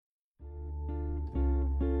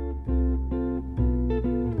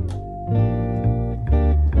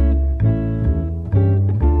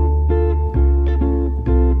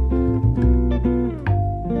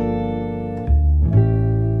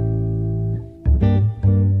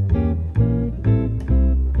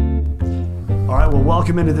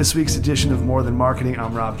welcome into this week's edition of More Than Marketing.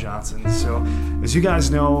 I'm Rob Johnson. So, as you guys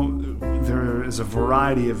know, there is a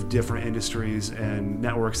variety of different industries and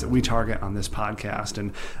networks that we target on this podcast,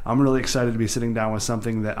 and I'm really excited to be sitting down with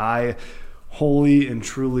something that I wholly and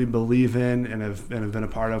truly believe in and have been a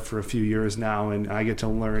part of for a few years now, and I get to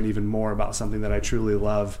learn even more about something that I truly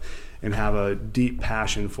love and have a deep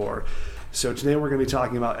passion for. So today we're going to be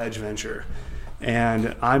talking about Edge Venture.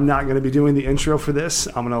 And I'm not going to be doing the intro for this.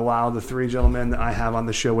 I'm going to allow the three gentlemen that I have on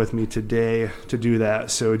the show with me today to do that.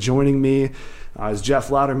 So joining me is Jeff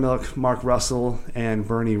Loudermilk, Mark Russell, and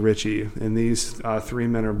Bernie Ritchie. And these three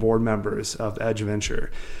men are board members of Edge Venture.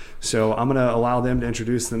 So I'm going to allow them to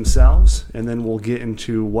introduce themselves, and then we'll get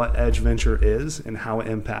into what Edge Venture is and how it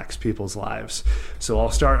impacts people's lives. So I'll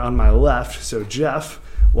start on my left. So Jeff,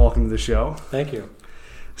 welcome to the show. Thank you.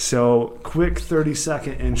 So quick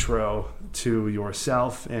 30-second intro to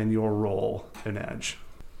yourself and your role in Edge.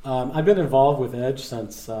 I've been involved with Edge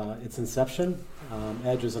since its inception.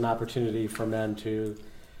 Edge is an opportunity for men to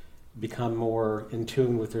become more in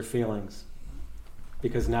tune with their feelings,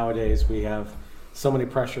 because nowadays we have so many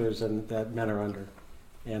pressures that men are under,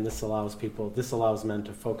 and this allows men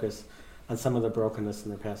to focus on some of the brokenness in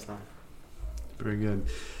their past life. Very good.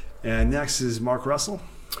 And next is Mark Russell.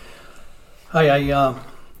 Hi,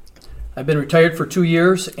 I've been retired for 2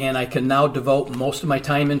 years, and I can now devote most of my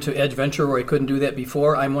time into Edge Venture, where I couldn't do that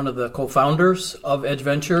before. I'm one of the co-founders of Edge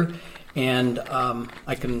Venture, and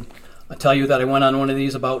I can tell you that I went on one of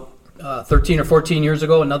these about 13 or 14 years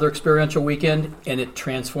ago, another experiential weekend, and it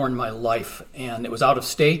transformed my life. And it was out of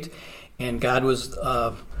state, and God was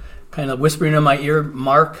kind of whispering in my ear,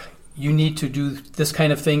 Mark, you need to do this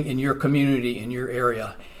kind of thing in your community, in your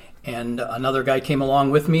area. And another guy came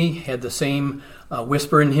along with me, had the same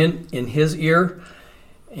whisper in his ear,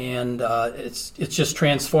 and it's just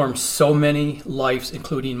transformed so many lives,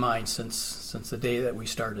 including mine, since the day that we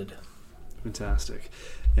started. Fantastic.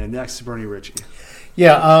 And next is Bernie Ritchie.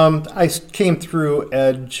 Yeah, I came through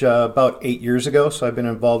Edge about 8 years ago, so I've been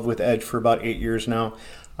involved with Edge for about 8 years now.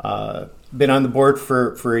 Been on the board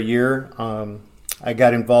for a year. I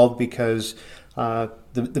got involved because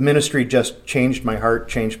the ministry just changed my heart,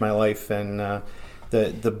 changed my life, and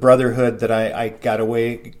the brotherhood that I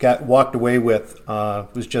walked away with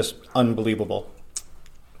was just unbelievable.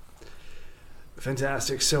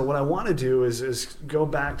 Fantastic. So what I want to do is go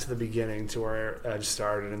back to the beginning, to where Edge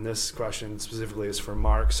started, and this question specifically is for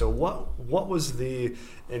Mark. So what was the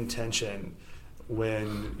intention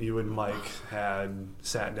when you and Mike had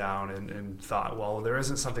sat down and thought, well, there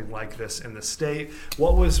isn't something like this in the state?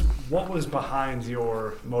 What was behind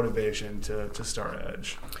your motivation to start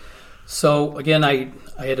Edge? So again, I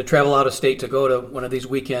had to travel out of state to go to one of these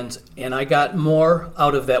weekends, and I got more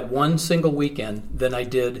out of that one single weekend than I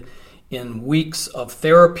did in weeks of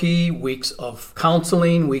therapy, weeks of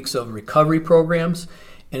counseling, weeks of recovery programs,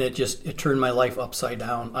 and it turned my life upside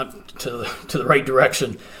down to the right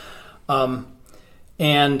direction.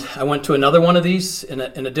 And I went to another one of these in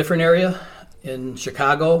a different area in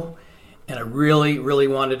Chicago, and I really, really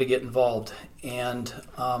wanted to get involved. And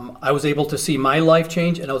I was able to see my life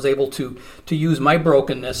change, and I was able to use my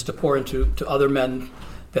brokenness to pour into other men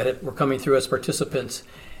that were coming through as participants.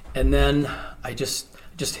 And then I just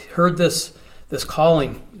heard this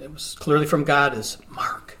calling. It was clearly from God, is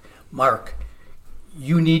Mark,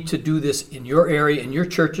 you need to do this in your area, in your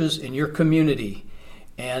churches, in your community.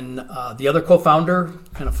 And the other co-founder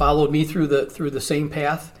kind of followed me through the same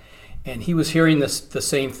path, and he was hearing the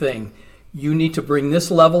same thing. You need to bring this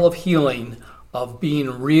level of healing, of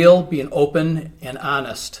being real, being open and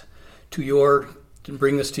honest to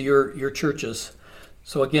bring this to your churches.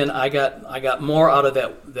 So again, I got more out of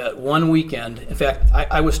that one weekend. In fact,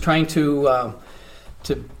 I was trying to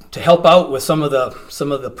help out with some of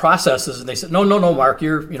the processes, and they said, no, Mark,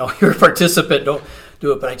 you're a participant, don't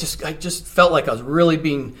do it. But I just felt like I was really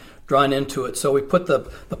being drawn into it. So we put the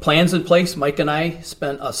plans in place. Mike and I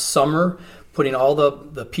spent a summer putting all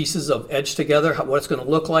the pieces of Edge together, what it's going to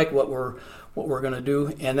look like, what we're going to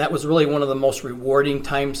do, and that was really one of the most rewarding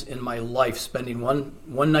times in my life, spending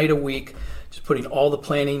one night a week just putting all the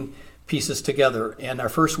planning pieces together. And our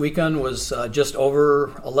first weekend was just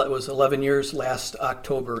over, it was 11 years last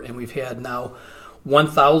October, and we've had now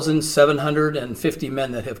 1,750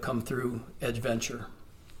 men that have come through Edge Venture.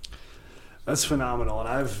 That's phenomenal.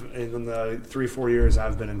 And in the 3-4 years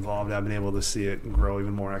I've been involved, I've been able to see it grow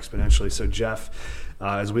even more exponentially. So Jeff,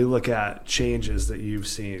 as we look at changes that you've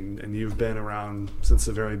seen, and you've been around since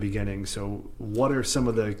the very beginning, so what are some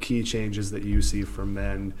of the key changes that you see for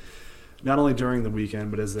men, not only during the weekend,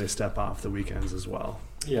 but as they step off the weekends as well?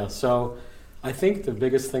 Yeah, so I think the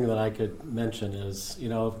biggest thing that I could mention is,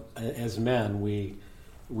 as men, we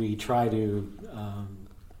try to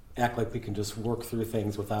act like we can just work through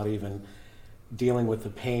things without even dealing with the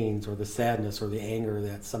pains or the sadness or the anger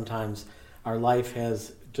that sometimes our life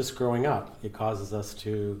has just growing up. It causes us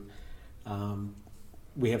to,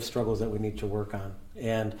 we have struggles that we need to work on.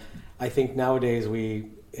 And I think nowadays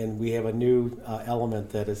we have a new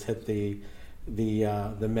element that has hit the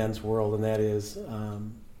men's world, and that is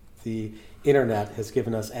the internet has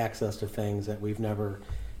given us access to things that we've never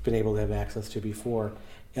been able to have access to before.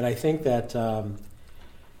 And I think that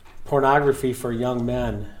pornography for young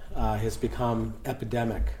men has become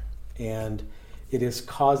epidemic, and it is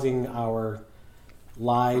causing our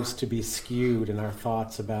lives to be skewed in our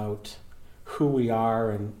thoughts about who we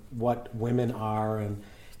are and what women are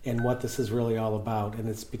and what this is really all about. And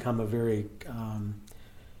it's become a very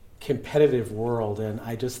competitive world, and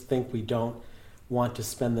I just think we don't want to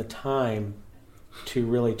spend the time to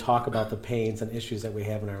really talk about the pains and issues that we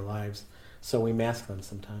have in our lives, so we mask them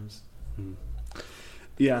sometimes.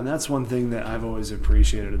 Yeah, and that's one thing that I've always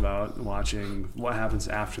appreciated about watching what happens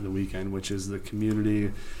after the weekend, which is the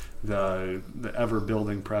community, the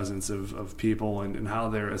ever-building presence of people, and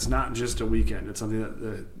how it's not just a weekend. It's something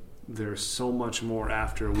that there's so much more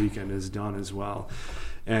after a weekend is done as well.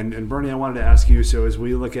 And Bernie, I wanted to ask you, so as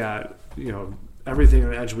we look at, everything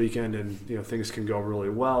on Edge Weekend and, things can go really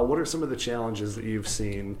well, what are some of the challenges that you've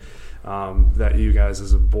seen that you guys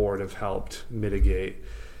as a board have helped mitigate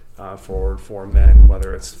for men,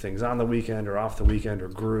 whether it's things on the weekend or off the weekend or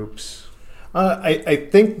groups? I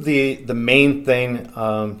think the main thing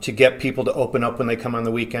to get people to open up when they come on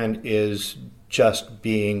the weekend is just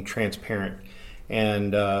being transparent.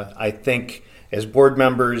 And I think as board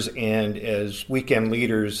members and as weekend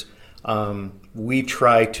leaders, we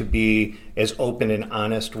try to be as open and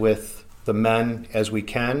honest with the men as we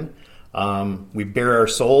can. We bare our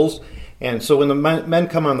souls. And so when the men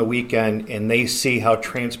come on the weekend and they see how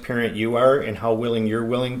transparent you are and how willing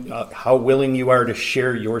you are to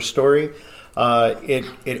share your story,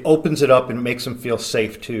 it opens it up and makes them feel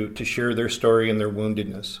safe to share their story and their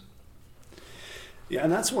woundedness. Yeah,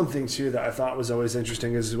 and that's one thing, too, that I thought was always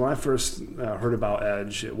interesting is when I first heard about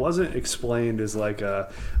Edge, it wasn't explained as like a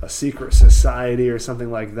secret society or something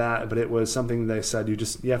like that, but it was something they said you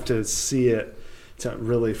have to see it to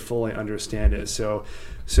really fully understand it. So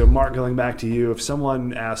Mark, going back to you, if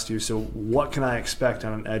someone asked you, so what can I expect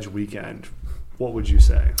on an Edge weekend, what would you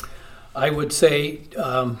say? I would say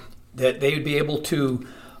that they would be able to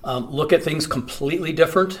look at things completely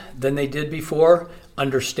different than they did before,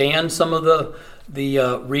 understand some of the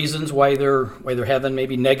reasons why they're having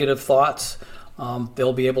maybe negative thoughts.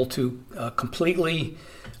 They'll be able to completely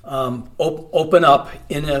open up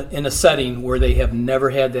in a setting where they have never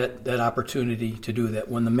had that opportunity to do that.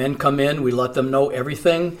 When the men come in, we let them know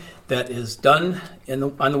everything that is done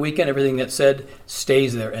on the weekend, everything that's said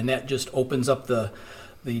stays there, and that just opens up the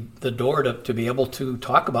door to be able to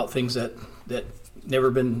talk about things that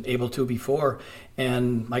never been able to before.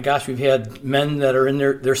 And my gosh, we've had men that are in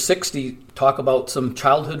their 60 talk about some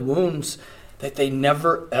childhood wounds that they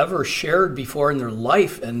never ever shared before in their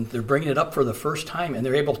life, and they're bringing it up for the first time, and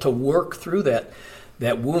they're able to work through that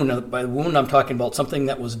wound. By wound, I'm talking about something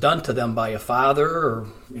that was done to them by a father or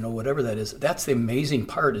whatever that is. That's the amazing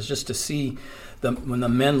part, is just to see when the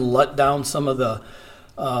men let down some of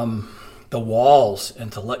the walls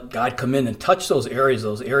and to let God come in and touch those areas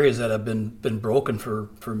that have been broken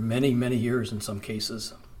for many, many years in some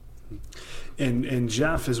cases. And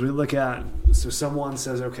Jeff, as we look at, so someone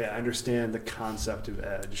says, okay, I understand the concept of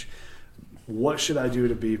Edge. What should I do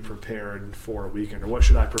to be prepared for a weekend, or what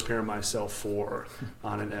should I prepare myself for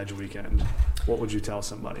on an Edge weekend? What would you tell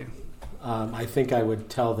somebody? I think I would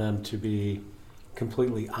tell them to be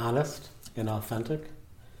completely honest and authentic.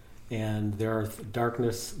 And there are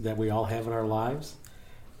darkness that we all have in our lives,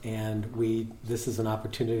 and this is an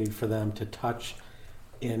opportunity for them to touch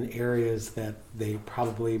in areas that they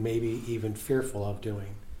probably maybe even fearful of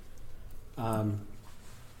doing.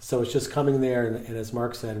 So it's just coming there, and as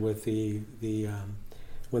Mark said, with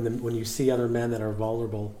when you see other men that are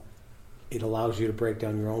vulnerable, it allows you to break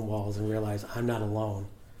down your own walls and realize I'm not alone.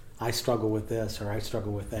 I struggle with this, or I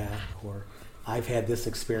struggle with that, or I've had this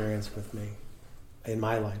experience with me in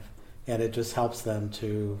my life. And it just helps them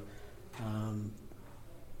to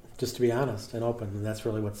just to be honest and open. And that's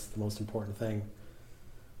really what's the most important thing.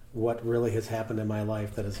 What really has happened in my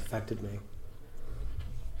life that has affected me.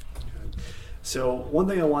 So one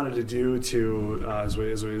thing I wanted to do as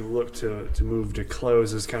we look to move to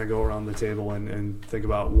close is kind of go around the table and think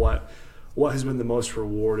about what has been the most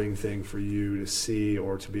rewarding thing for you to see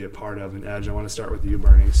or to be a part of in Edge. I want to start with you,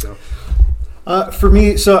 Bernie. So For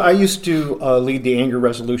me, so I used to lead the anger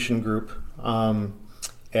resolution group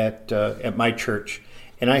at my church,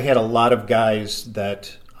 and I had a lot of guys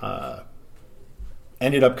that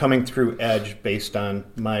ended up coming through Edge based on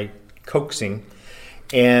my coaxing.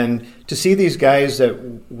 And to see these guys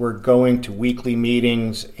that were going to weekly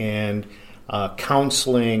meetings and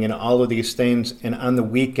counseling and all of these things, and on the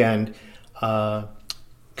weekend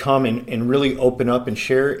come and really open up and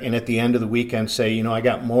share, and at the end of the weekend say, I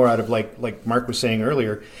got more out of, like Mark was saying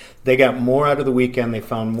earlier, they got more out of the weekend, they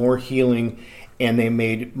found more healing, and they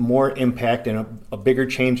made more impact and a bigger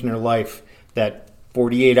change in their life that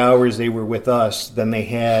 48 hours they were with us than they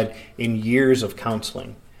had in years of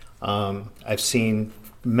counseling. I've seen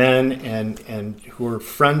men and who are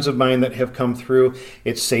friends of mine that have come through.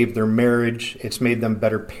 It's saved their marriage. It's made them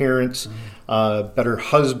better parents, better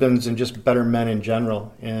husbands, and just better men in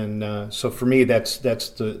general. And so for me, that's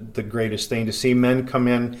the greatest thing, to see men come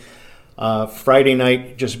in Friday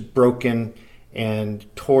night just broken and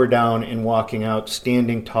tore down and walking out,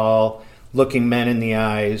 standing tall, looking men in the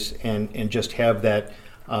eyes, and just have that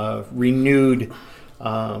renewed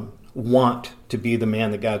want to be the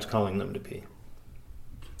man that God's calling them to be.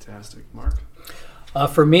 Fantastic. Mark?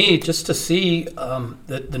 For me, just to see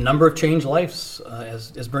the number of changed lives,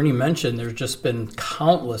 as Bernie mentioned, there's just been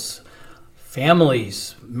countless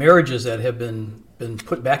families, marriages that have been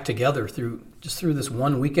put back together through this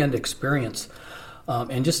one weekend experience.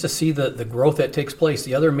 And just to see the growth that takes place.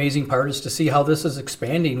 The other amazing part is to see how this is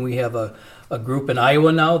expanding. We have a group in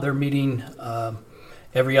Iowa now. They're meeting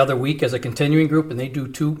every other week as a continuing group, and they do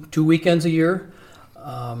two weekends a year.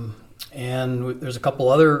 And there's a couple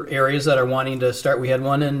other areas that are wanting to start. We had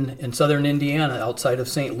one in southern Indiana outside of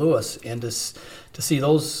St. Louis, and to see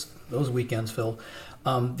those weekends filled.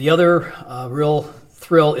 The other real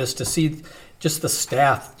thrill is to see just the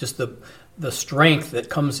staff, just the strength that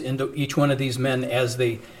comes into each one of these men as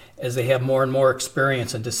they have more and more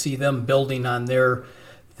experience, and to see them building on their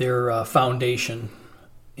foundation,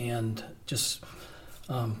 and just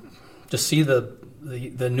see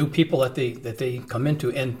the new people that they come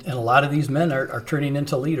into, and a lot of these men are turning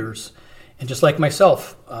into leaders. And just like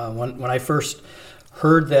myself, when I first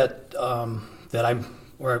heard that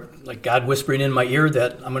like God whispering in my ear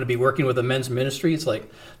that I'm going to be working with a men's ministry, it's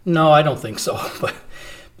like, no, I don't think so.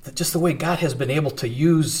 But just the way God has been able to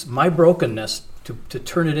use my brokenness to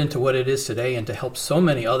turn it into what it is today, and to help so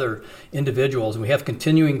many other individuals. We have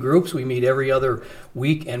continuing groups. We meet every other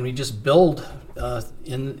week, and we just build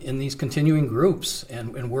in these continuing groups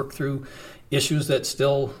and work through issues that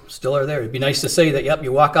still are there. It'd be nice to say that, yep,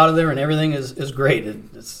 you walk out of there and everything is great.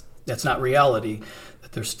 That's not reality.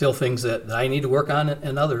 That there's still things that I need to work on,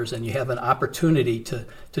 and others, and you have an opportunity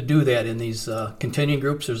to do that in these continuing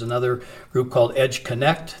groups. There's another group called Edge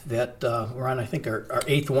Connect that we're on, I think, our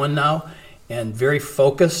 8th one now, and very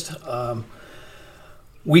focused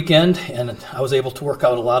weekend, and I was able to work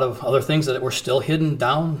out a lot of other things that were still hidden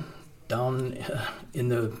down in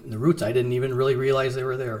the roots. I didn't even really realize they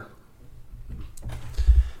were there.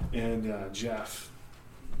 And Jeff?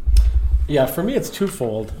 Yeah, for me it's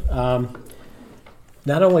twofold.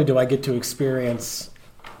 Not only do I get to experience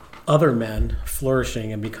other men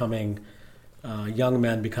flourishing and becoming young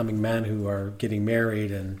men, becoming men who are getting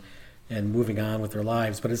married and moving on with their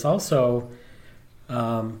lives, but it's also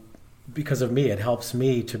because of me. It helps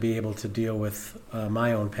me to be able to deal with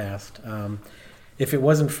my own past. If it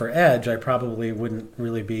wasn't for Edge, I probably wouldn't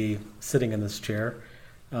really be sitting in this chair.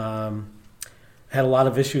 Had a lot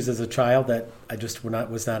of issues as a child that I just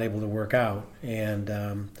was not able to work out,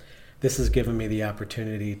 and this has given me the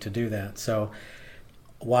opportunity to do that. So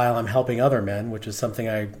while I'm helping other men, which is something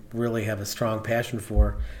I really have a strong passion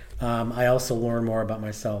for, I also learn more about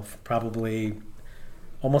myself. Probably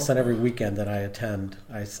almost on every weekend that I attend,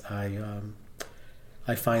 I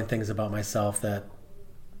find things about myself that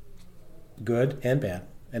good and bad,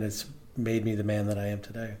 and it's made me the man that I am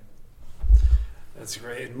today. That's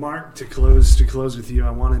great. And Mark, to close with you, I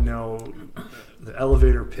want to know the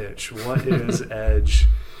elevator pitch. What is Edge?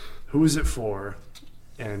 Who is it for,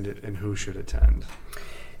 and who should attend?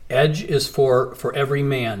 Edge is for every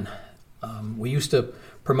man. We used to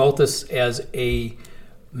promote this as a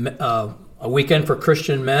weekend for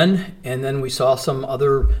Christian men, and then we saw some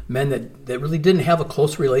other men that really didn't have a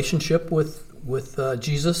close relationship with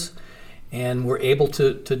Jesus, and we're able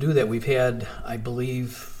to do that. We've had, I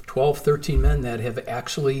believe, 12, 13 men that have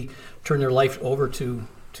actually turned their life over to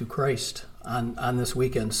Christ on this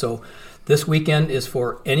weekend. So this weekend is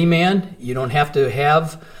for any man. You don't have to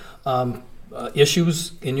have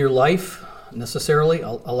issues in your life necessarily. A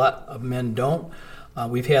lot of men don't.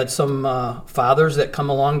 We've had some fathers that come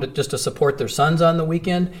along just to support their sons on the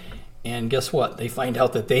weekend, and guess what? They find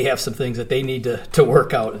out that they have some things that they need to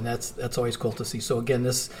work out, and that's always cool to see. So again,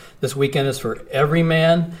 this weekend is for every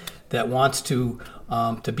man that wants to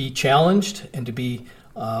be challenged and to be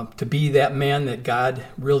that man that God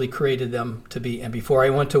really created them to be. And before I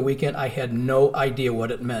went to weekend, I had no idea what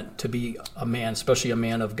it meant to be a man, especially a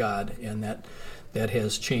man of God, and that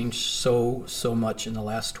has changed so much in the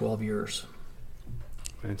last 12 years.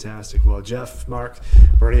 Fantastic. Well, Jeff, Mark,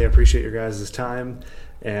 Bernie, I appreciate your guys' time.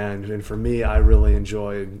 And for me, I really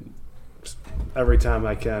enjoyed every time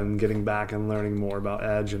I can getting back and learning more about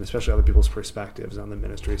Edge and especially other people's perspectives on the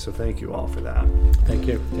ministry. So thank you all for that. Thank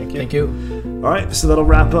you. Thank you. All right, so that'll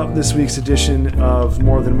wrap up this week's edition of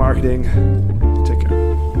More Than Marketing. Take care.